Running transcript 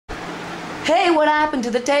Hey, what happened to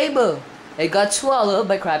the table? It got swallowed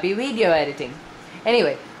by crappy video editing.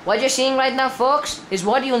 Anyway, what you're seeing right now, folks, is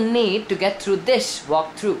what you'll need to get through this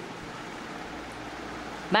walkthrough.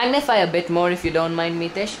 Magnify a bit more if you don't mind,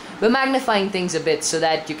 Mitesh. We're magnifying things a bit so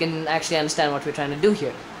that you can actually understand what we're trying to do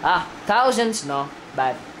here. Thousands? No,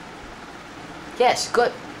 bad. Yes,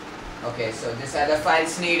 good. Okay, so these are the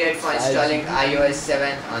files needed for installing iOS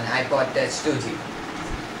 7 on iPod Touch 2G.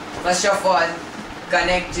 First of all,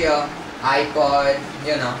 connect your iPod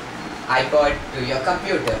to your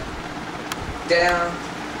computer.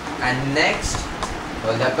 And next,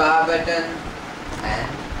 hold the power button and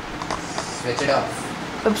switch it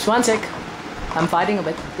off. Oops, one sec. I'm fighting a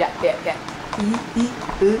bit. Yeah.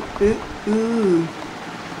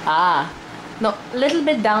 No, little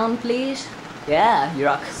bit down, please. Yeah, you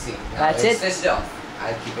rock. See, now that's it's it. switched off.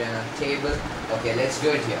 I'll keep it on a table. Okay, let's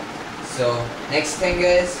do it here. So, next thing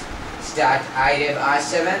is start iRib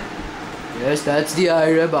R7. Yes, that's the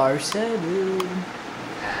IRIB R7.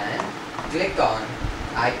 And click on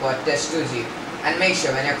iPod Touch 2G. And make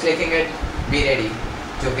sure when you're clicking it, be ready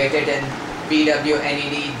to get it in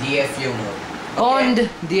PWNED DFU mode. On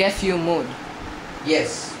DFU mode.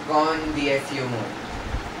 Yes, on DFU mode.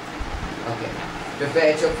 Okay.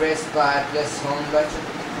 Prepare to press power plus home button.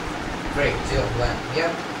 3, 2, 1.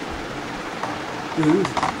 Yep.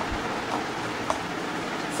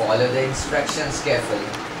 Follow the instructions carefully.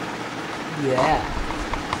 Yeah.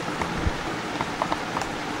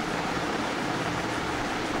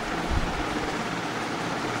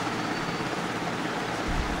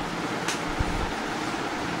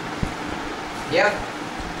 Yep.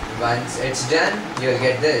 Once it's done, you'll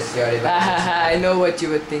get this. I know what you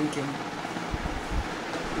were thinking.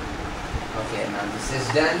 Okay, now this is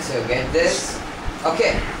done, so get this.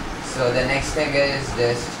 Okay, so the next thing is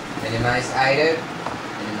just minimize iRib,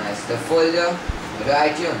 minimize the folder, go to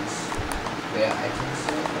iTunes. Where iTunes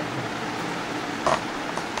is?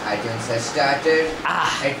 iTunes has started.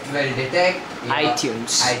 It will detect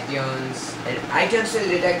iTunes. iTunes will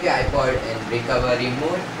detect your iPod in recovery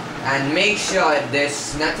mode and make sure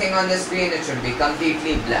there's nothing on the screen. It should be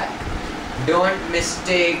completely black. Don't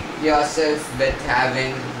mistake yourself with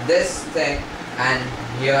having this thing and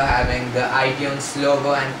you're having the iTunes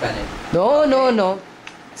logo and connect. No.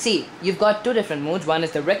 See, you've got two different modes. One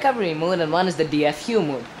is the recovery mode and one is the DFU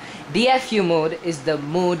mode. DFU mode is the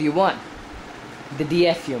mode you want. The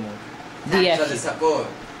DFU mode. Thanks for the support.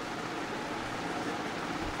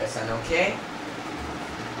 Press on OK.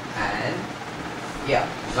 And yeah,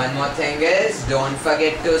 one more thing is don't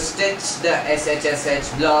forget to stitch the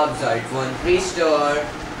SHSH blobs or it won't restore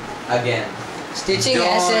again. Stitching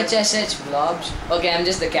SHSH blobs? Okay, I'm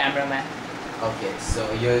just the cameraman. Okay, so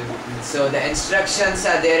the instructions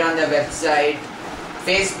are there on the website,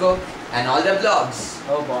 Facebook and all the blogs.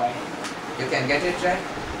 Oh boy. You can get it right.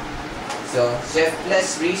 So shift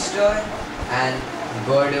plus restore and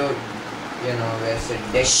go to where's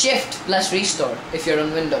it? Shift plus restore if you're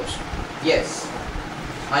on Windows. Yes.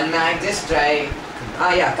 On Mac just try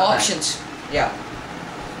Options. Yeah.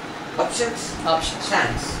 Options? Options.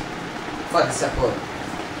 Thanks for the support.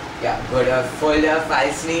 Yeah, go to folder,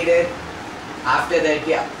 files needed. After that,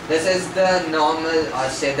 this is the normal or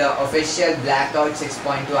say the official blackout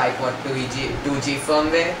 6.2 iPod 2G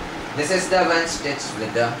firmware. This is the one stitched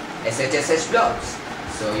with the SHSH blobs.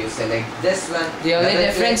 So you select this one. The only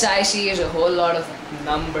difference I see is a whole lot of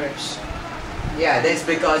numbers. Yeah, that's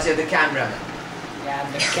because you're the cameraman. Yeah,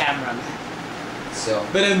 I'm the cameraman. So,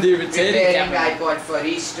 but I'm the irritating cameraman. iPod for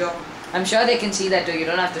restore. I'm sure they can see that too. You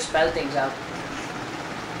don't have to spell things out.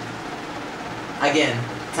 Again,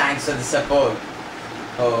 thanks for the support.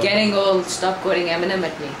 Oh. Getting old. Stop quoting Eminem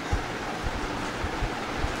at me.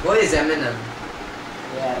 Who is Eminem?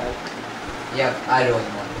 Yeah, right. Yep, I don't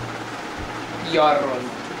know. Your role.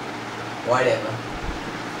 Whatever.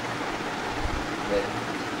 But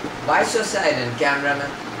why so silent,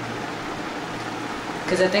 cameraman?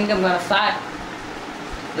 Because I think I'm gonna fart.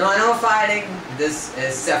 No farting. This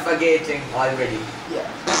is suffocating already. Yeah.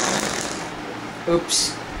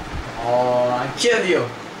 Oops. Oh, I'll kill you.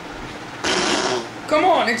 Come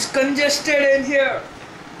on, it's congested in here.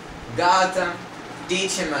 Gautam,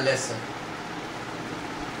 teach him a lesson.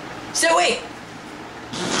 So wait.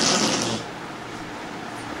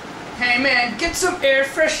 Hey man, get some air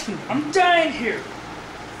freshener. I'm dying here.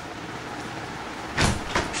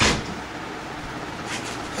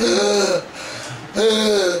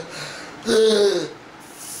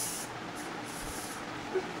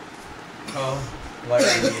 Oh, what I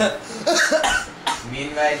mean.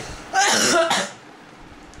 Meanwhile,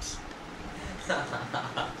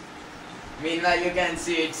 Meanwhile, you can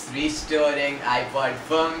see it's restoring iPod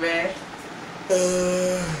firmware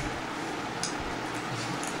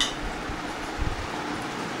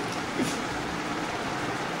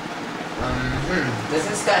This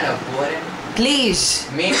is kind of boring. Please.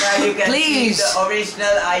 Meanwhile, you can Please. see the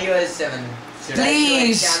original iOS 7. Should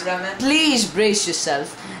Please. I show it, cameraman? Please brace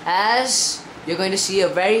yourself as you're going to see a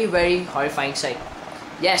very, very horrifying sight.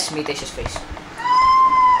 Yes, Mitesh's face.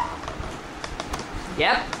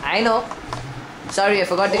 Yep, I know. Sorry, I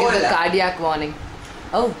forgot to give the Hola. cardiac warning.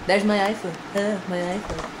 Oh, there's my iPhone. My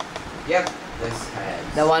iPhone. Yep, this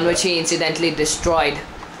has. The one which he incidentally destroyed.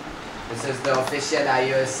 This is the official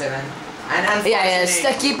iOS 7. And unfortunately. Yeah,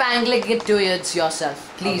 yeah, keep angling it to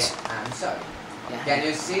yourself, please. Okay, I'm sorry. Yeah. Can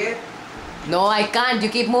you see it? No, I can't. You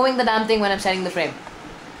keep moving the damn thing when I'm setting the frame.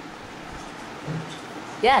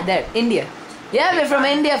 Yeah, there, India. Yeah, we're from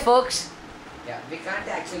India, folks. Yeah, we can't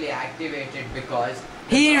actually activate it because.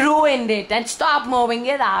 He ruined it and stop moving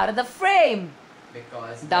it out of the frame.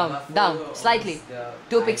 Because Down, the buffoon down, who owns slightly. the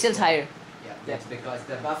 2 pixels iPhone- higher. Yeah, that's because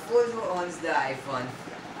the buffoon who owns the iPhone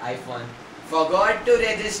forgot to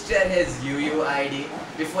register his UUID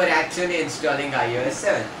before actually installing iOS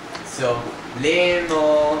 7. So,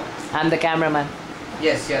 lame-o. I'm the cameraman.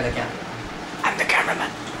 Yes, you're the camera. I'm the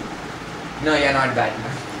cameraman. No, you're not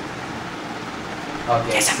Batman.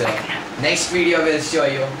 Okay, Yes, I'm so Batman. next video will show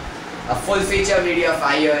you a full feature video of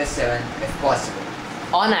iOS 7 if possible.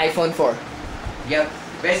 On iPhone 4. Yep.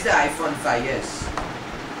 Where's the iPhone 5s?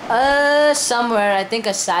 Somewhere. I think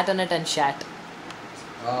I sat on it and shat.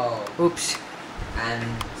 Oh. Oops. And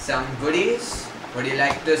some goodies. Would you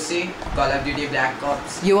like to see Call of Duty Black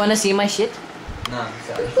Ops? You wanna see my shit? No, I'm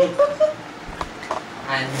sorry.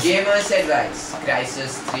 And gamers advice.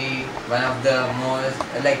 Crisis 3, one of the most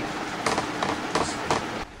like.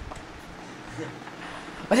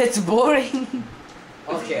 But it's boring.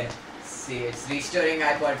 Okay. See, it's restoring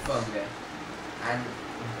iPod firmware. And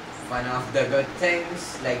one of the good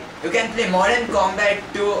things, like you can play Modern Combat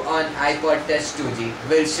 2 on iPod Touch 2G.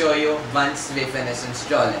 We'll show you once we finish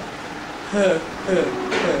installing.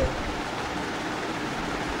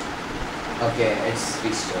 Okay, it's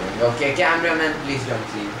restoring. Okay, cameraman, please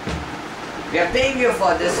don't leave. We are paying you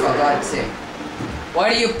for this, for God's sake.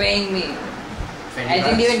 What are you paying me? 20 I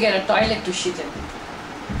didn't bucks. even get a toilet to shit in.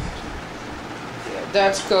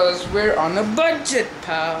 That's cause we're on a budget,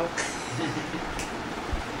 pal.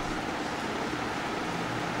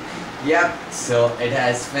 Yep, so it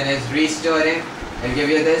has finished restoring. I'll give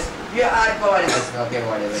you this. Your iPod is okay,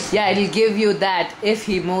 whatever. Yeah, it'll give you that if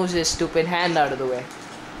he moves his stupid hand out of the way.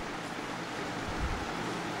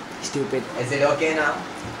 Stupid. Is it okay now?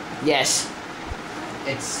 Yes.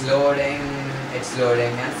 It's loading,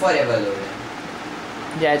 and forever loading.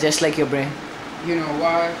 Yeah, just like your brain. You know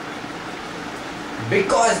why?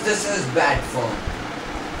 Because this is bad phone.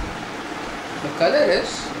 The color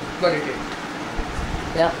is, but it isn't.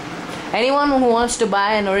 Yeah. Anyone who wants to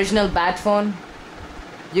buy an original bat phone,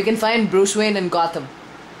 you can find Bruce Wayne in Gautam.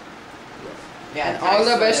 Yeah, And all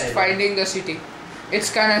the thanks for best that. finding the city. It's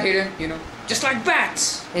kinda hidden, you know, just like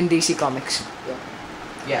bats. In DC Comics.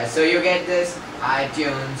 Yeah, so you get this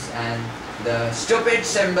iTunes and the stupid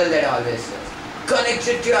symbol that always says connect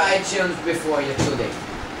it to iTunes before you're too late.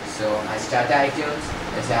 So I start iTunes,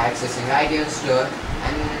 it's accessing iTunes store,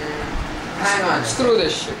 and hang on. Screw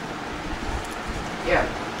this shit. Yeah.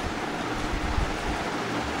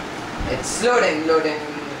 It's loading,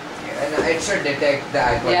 and it should detect the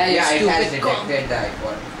iPod. Yeah, you it has stupid detected the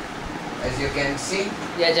iPod. As you can see,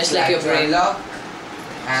 Yeah, just like your black brain. lock,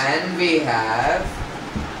 and we have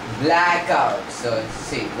blackout. So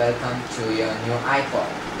see, welcome to your new iPod.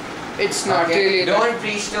 It's not Okay, really. Don't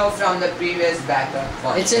restore from the previous backup.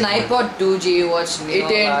 Watch It's an it. iPod 2G. What's new It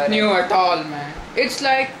about ain't new at all, man. It's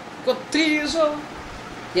like, what, 3 years old?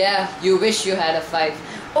 Yeah, you wish you had a 5.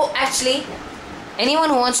 Oh, actually, anyone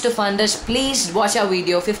who wants to fund us, please watch our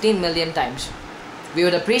video 15 million times. We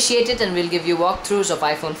would appreciate it and we'll give you walkthroughs of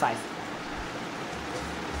iPhone 5.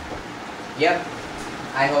 Yep.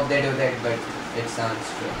 I hope they do that, but it sounds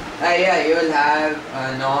true. Yeah, you will have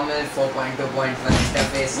a normal 4.2.1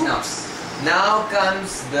 interface now. Now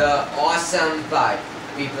comes the awesome part,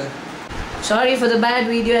 people. Sorry for the bad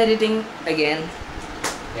video editing again.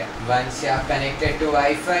 Yeah, once you are connected to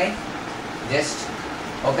Wi-Fi, just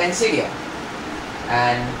open Cydia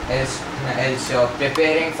and it'll show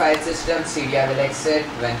preparing file system. Cydia will exit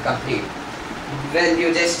when complete. Well,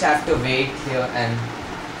 you just have to wait here and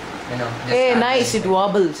just Hey, start nice, it connecting.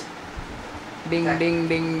 wobbles. Ding, Exactly. ding,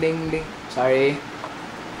 ding, ding, ding. Sorry.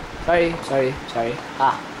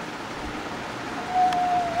 Ah.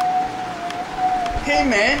 Hey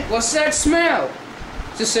man, what's that smell?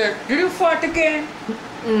 SISIR, did you fart again?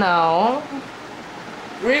 No.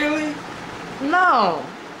 Really? No.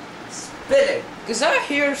 Spill it. Cause I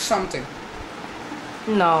hear something.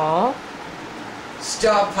 No.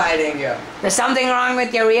 Stop hiding here. There's something wrong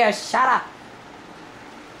with your ears. Shut up.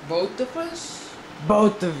 Both of us?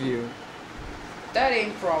 Both of you. That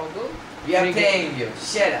ain't probable. We are paying you.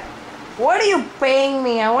 Shut up. What are you paying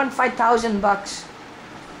me? I want $5,000.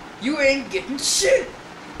 You ain't getting shit.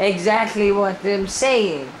 Exactly what I'm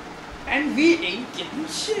saying. And we ain't getting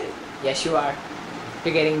shit. Yes, you are.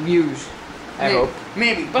 You're getting views. I Maybe. hope.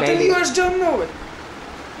 Maybe. But Maybe. the viewers don't know it.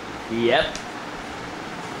 Yep.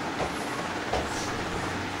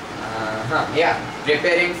 Yeah.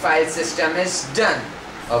 Preparing file system is done.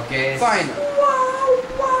 Okay. Fine.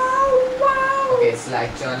 Okay,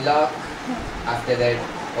 slide to unlock. After that,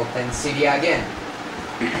 open CD again.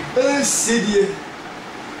 Savior.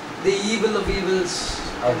 The evil of evils.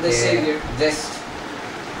 Okay. The Savior. Just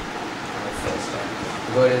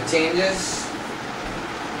go to changes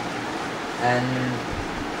and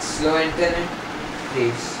slow internet.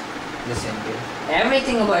 Please listen to it.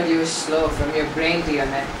 Everything about you is slow, from your brain to your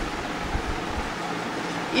neck.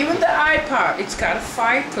 Even the iPod, it's got a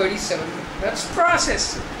 537. That's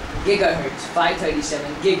processor. Gigahertz.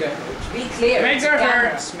 537 gigahertz. Be clear. it's a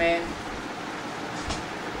camera. Megahertz, man.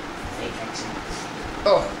 Fake accent.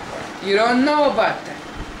 Oh, you don't know about that.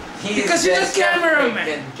 He's Because you're the just a cameraman.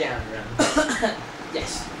 freaking cameraman.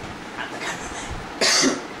 Yes. I'm the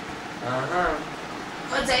cameraman. Uh-huh.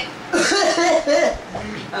 One sec.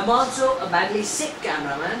 I'm also a badly sick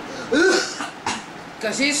cameraman.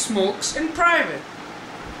 Because he smokes in private.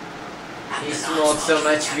 He smokes so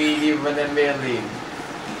much weed you wouldn't believe.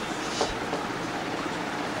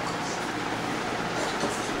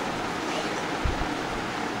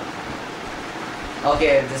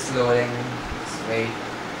 Okay, just loading. Just wait.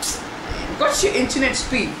 What's your internet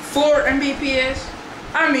speed? 4 Mbps?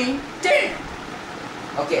 I mean, damn.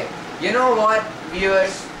 Okay, you know what,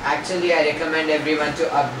 viewers? Actually, I recommend everyone to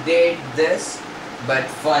update this. But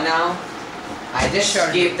for now, I just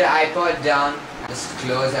Sure. keep the iPod down. Just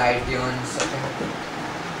close iTunes. Okay.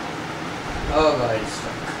 Oh god, it's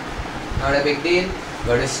stuck. Not a big deal.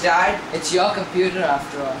 Go to start. It's your computer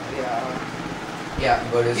after all. Yeah,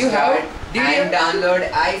 go to You start have? Do you and have? download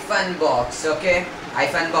iPhone Box. Okay,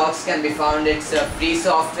 iPhone Box can be found. It's a free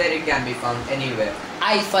software. It can be found anywhere.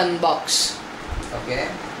 iPhone box. Okay,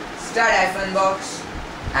 start iPhone Box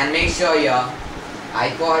and make sure your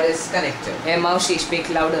iPod is connected. Hey Mousy, speak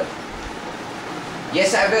louder.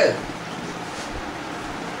 Yes, I will.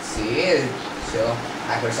 See, so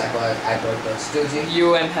iPod plus 2G.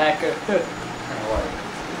 You and hacker. What?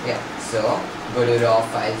 Yeah, so go to raw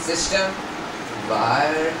file system,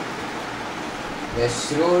 var,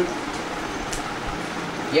 this root,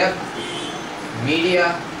 yep,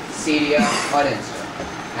 media, Syria or install.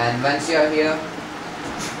 And once you are here,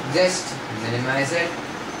 just minimize it.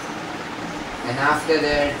 And after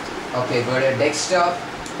that, okay, go to desktop.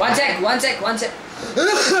 One sec.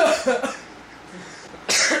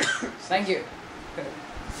 Thank you.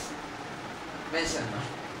 Mention.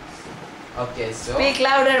 Okay, so. Speak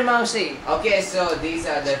louder, Mousy. Okay, so these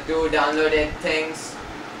are the two downloaded things.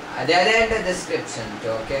 They are there in the description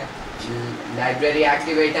too, okay? Library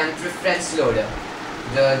activate and preference loader.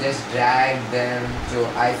 So just drag them to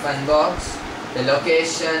iPhone box. The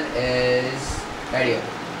location is right here.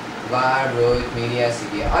 Var, root, media,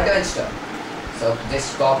 CD, auto install. So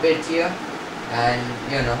just copy it here and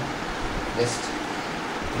just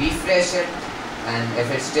refresh it, and if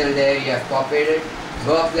it's still there, you have copied it.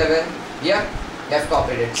 Go up level. Yep, you have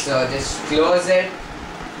copied it. So just close it,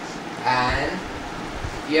 and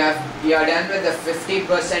you are done with the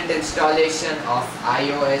 50% installation of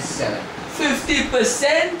iOS 7.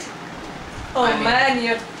 50%? Oh I mean- man,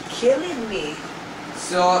 you're killing me.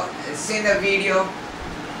 So see the video.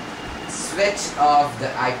 Switch off the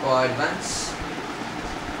iPod once,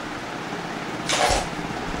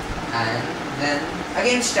 and then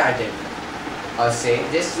again start it. Or say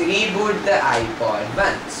just reboot the iPod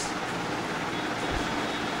once.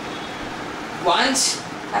 Once?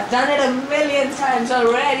 I've done it a million times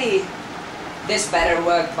already. This better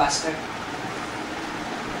work, Buster.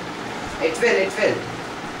 It will.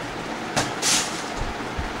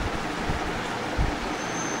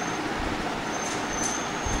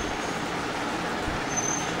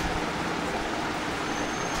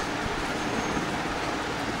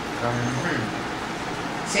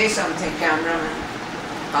 Say something, cameraman.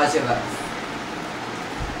 How's your wife?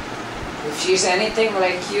 If she's anything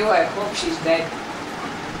like you, I hope she's dead.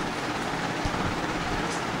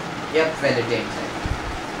 Yep, well it ain't like.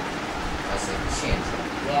 I said, she ain't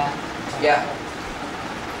like. Yeah. Yeah.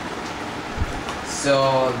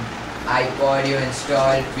 So iPod you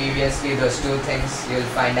installed previously, those two things, you'll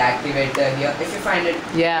find activator here. If you find it,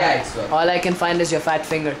 yeah, it's working. All I can find is your fat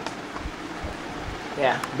finger.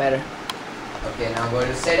 Yeah, better. Okay, now go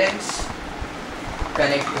to settings,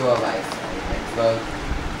 connect to a Wi-Fi network.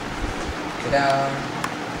 Ta-da!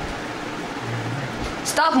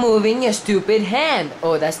 Stop moving your stupid hand.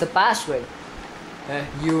 Oh, that's the password.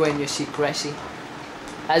 You and your secrecy.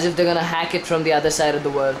 As if they're gonna hack it from the other side of the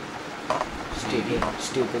world. Stupid,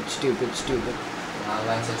 stupid, stupid, stupid. Now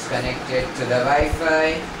once it's connected to the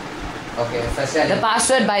Wi-Fi, okay, first The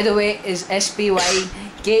password, by the way, is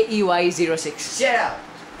SPYKEY06. Shut up!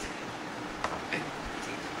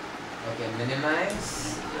 Okay, minimize.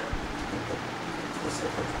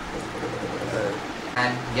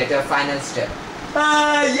 And get a final step.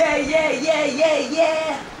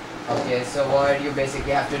 Yeah. Okay, so what you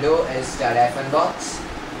basically have to do is start iPhone box.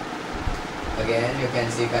 Again, you can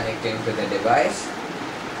see connecting to the device.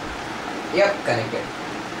 Yep, connected.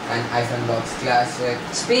 And iPhone box classic.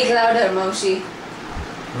 Speak louder, Moshi.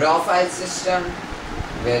 Raw file system.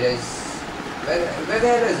 Where is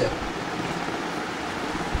it?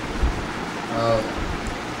 Oh,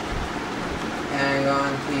 hang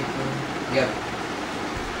on, people. Yep.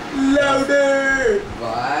 Louder!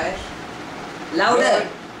 What? Louder.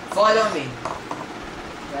 Follow me.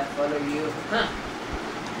 Yeah, follow you. Huh.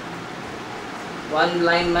 One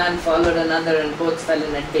blind man followed another and both fell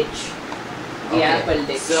in a ditch. The Okay. apple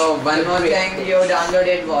ditch. So one The more grape thing ditch. you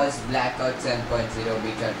downloaded was Blackout 7.0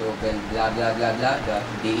 beta 2 build blah blah blah blah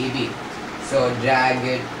 .deb. So drag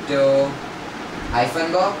it to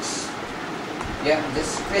iPhone box. Yeah,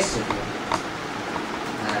 just paste it here.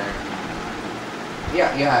 And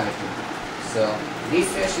yeah, you have it here. So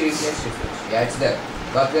refresh. Yeah, it's there.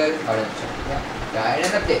 Buckle or yeah, right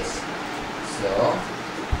in the place. So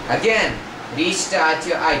again, restart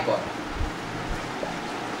your iPod.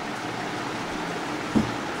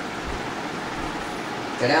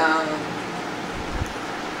 Ta-da!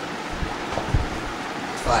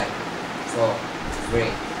 5, 4, 3.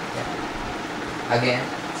 Yeah. Again,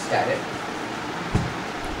 start it.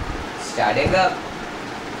 Starting up.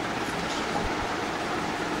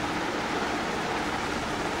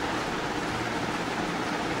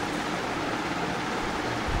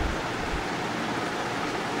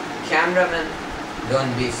 Cameraman,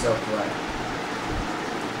 don't be so quiet.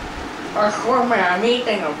 I'm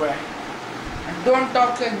eating a bread. And don't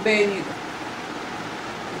talk like Bane either.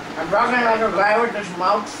 I'm talking like a guy with his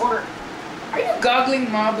mouth full. Are you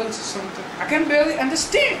goggling marbles or something? I can barely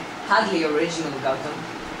understand. Hardly original, Gautam.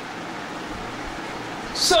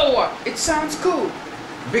 So what? It sounds cool.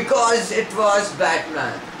 Because it was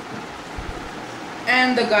Batman.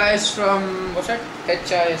 And the guys from, what's that?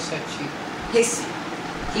 HISHE. Hissy.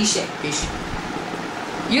 Hishe.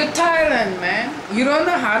 You're Thailand, man. You don't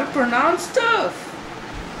know how to pronounce stuff.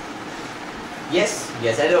 Yes,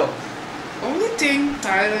 I do. Only thing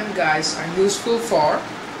Thailand guys are useful for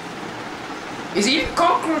is eating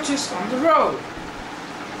cockroaches on the road.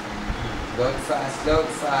 Load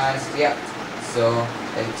fast. Yep. So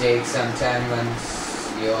it'll take some time once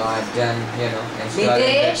you are done, installing that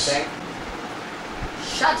Nitesh? thing.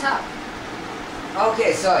 Shut up.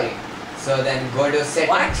 Okay, sorry. So then go to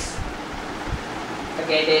settings.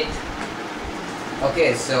 Forget it.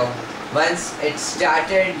 Okay, so once it's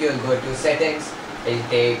started, you'll go to settings. It'll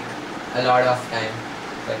take a lot of time.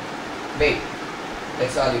 But wait,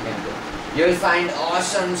 that's all you can do. You'll find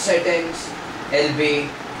awesome settings. It'll be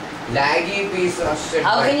laggy piece of shit.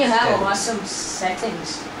 How but can you have still. awesome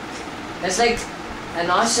settings? That's like an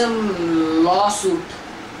awesome lawsuit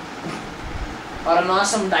or an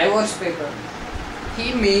awesome divorce paper.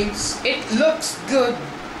 He means it looks good.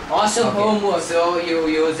 Awesome Okay, homework. So you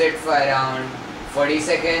use it for around 40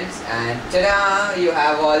 seconds and ta-da! You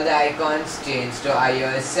have all the icons changed to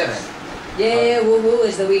iOS 7. Yeah, woohoo,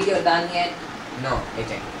 is the video done yet? No, it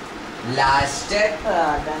ain't. Last step,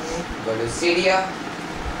 Ah, done it. go to Cydia.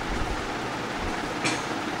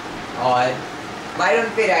 Or why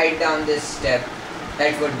don't we write down this step?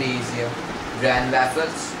 That would be easier. Brand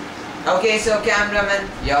waffles. Okay, so cameraman,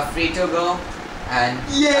 you're free to go. And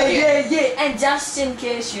again, And just in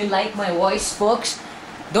case you like my voice, folks,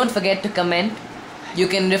 don't forget to comment. You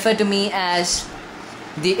can refer to me as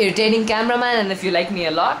the irritating cameraman, and if you like me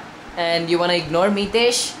a lot and you want to ignore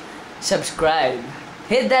Mitesh, subscribe.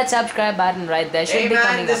 Hit that subscribe button right there. Should hey be man,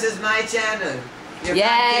 coming this up. is my channel. You Yeah,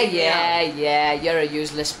 can't kick me out. you're a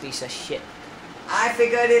useless piece of shit. I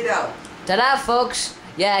figured it out. Ta-da, folks.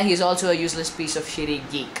 Yeah, he's also a useless piece of shitty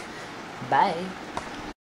geek. Bye.